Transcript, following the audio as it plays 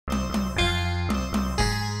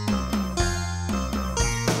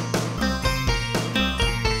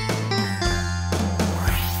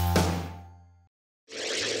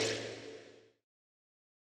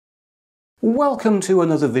Welcome to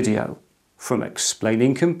another video from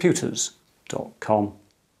explainingcomputers.com.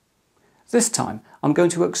 This time I'm going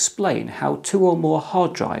to explain how two or more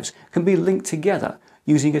hard drives can be linked together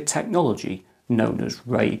using a technology known as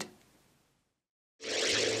RAID.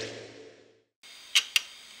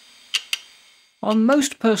 On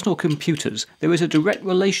most personal computers there is a direct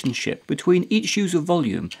relationship between each user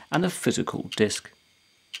volume and a physical disk.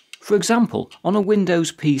 For example, on a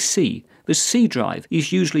Windows PC, the C drive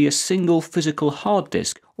is usually a single physical hard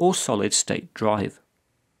disk or solid-state drive.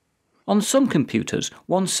 On some computers,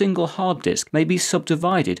 one single hard disk may be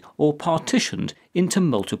subdivided or partitioned into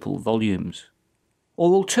multiple volumes.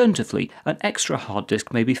 Or alternatively, an extra hard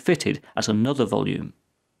disk may be fitted as another volume.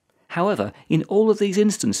 However, in all of these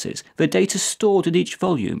instances, the data stored in each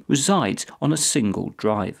volume resides on a single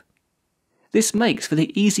drive. This makes for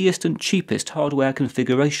the easiest and cheapest hardware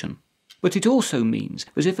configuration. But it also means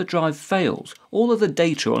that if a drive fails, all of the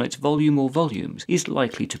data on its volume or volumes is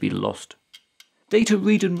likely to be lost. Data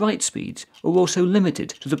read and write speeds are also limited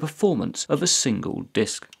to the performance of a single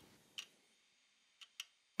disk.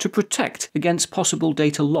 To protect against possible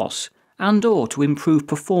data loss and/or to improve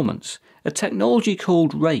performance, a technology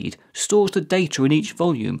called RAID stores the data in each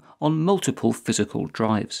volume on multiple physical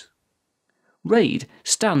drives. RAID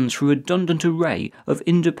stands for Redundant Array of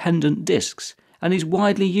Independent Disks and is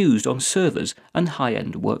widely used on servers and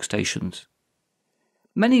high-end workstations.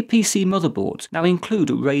 Many PC motherboards now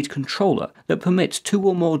include a RAID controller that permits two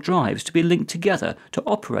or more drives to be linked together to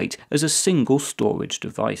operate as a single storage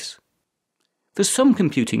device. For some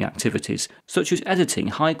computing activities, such as editing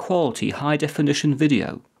high-quality, high-definition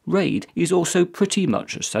video, RAID is also pretty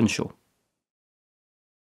much essential.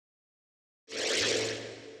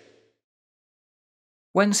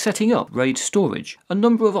 When setting up RAID storage, a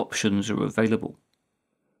number of options are available.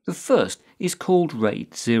 The first is called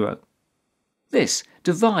RAID 0. This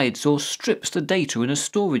divides or strips the data in a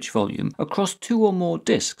storage volume across two or more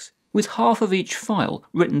disks, with half of each file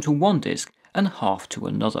written to one disk and half to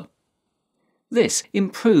another. This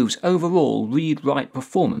improves overall read-write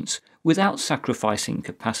performance without sacrificing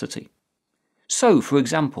capacity. So, for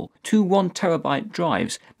example, two 1 TB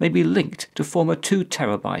drives may be linked to form a 2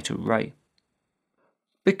 TB array.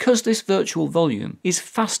 Because this virtual volume is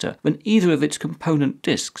faster than either of its component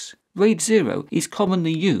disks, RAID 0 is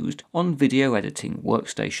commonly used on video editing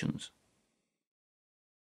workstations.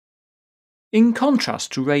 In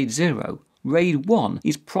contrast to RAID 0, RAID 1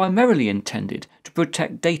 is primarily intended to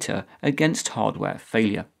protect data against hardware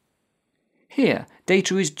failure. Here,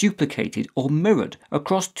 data is duplicated or mirrored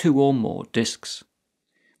across two or more disks.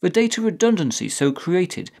 The data redundancy so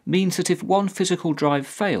created means that if one physical drive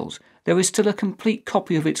fails, there is still a complete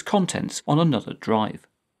copy of its contents on another drive.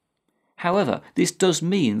 However, this does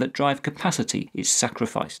mean that drive capacity is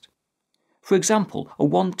sacrificed. For example, a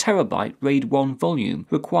 1 TB RAID 1 volume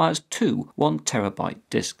requires two 1 TB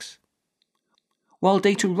disks. While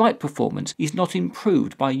data write performance is not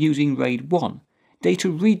improved by using RAID 1, data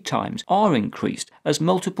read times are increased as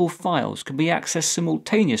multiple files can be accessed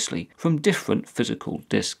simultaneously from different physical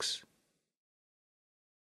disks.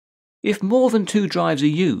 If more than two drives are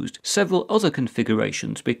used, several other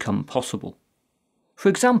configurations become possible. For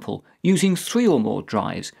example, using 3 or more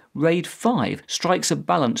drives, RAID 5 strikes a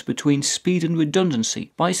balance between speed and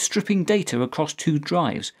redundancy by stripping data across two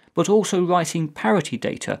drives, but also writing parity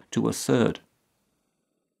data to a third.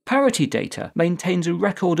 Parity data maintains a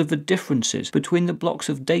record of the differences between the blocks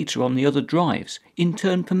of data on the other drives, in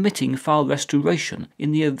turn permitting file restoration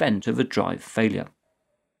in the event of a drive failure.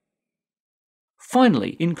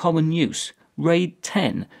 Finally, in common use, RAID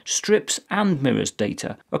 10 strips and mirrors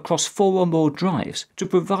data across 4 or more drives to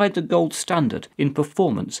provide the gold standard in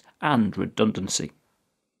performance and redundancy.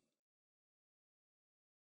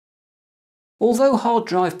 Although hard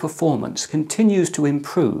drive performance continues to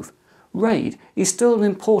improve, RAID is still an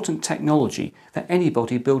important technology for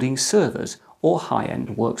anybody building servers or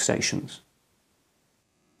high-end workstations.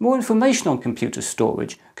 More information on computer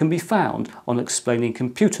storage can be found on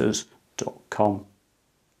explainingcomputers.com.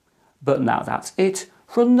 But now that's it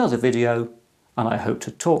for another video, and I hope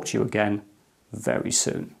to talk to you again very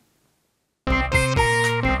soon.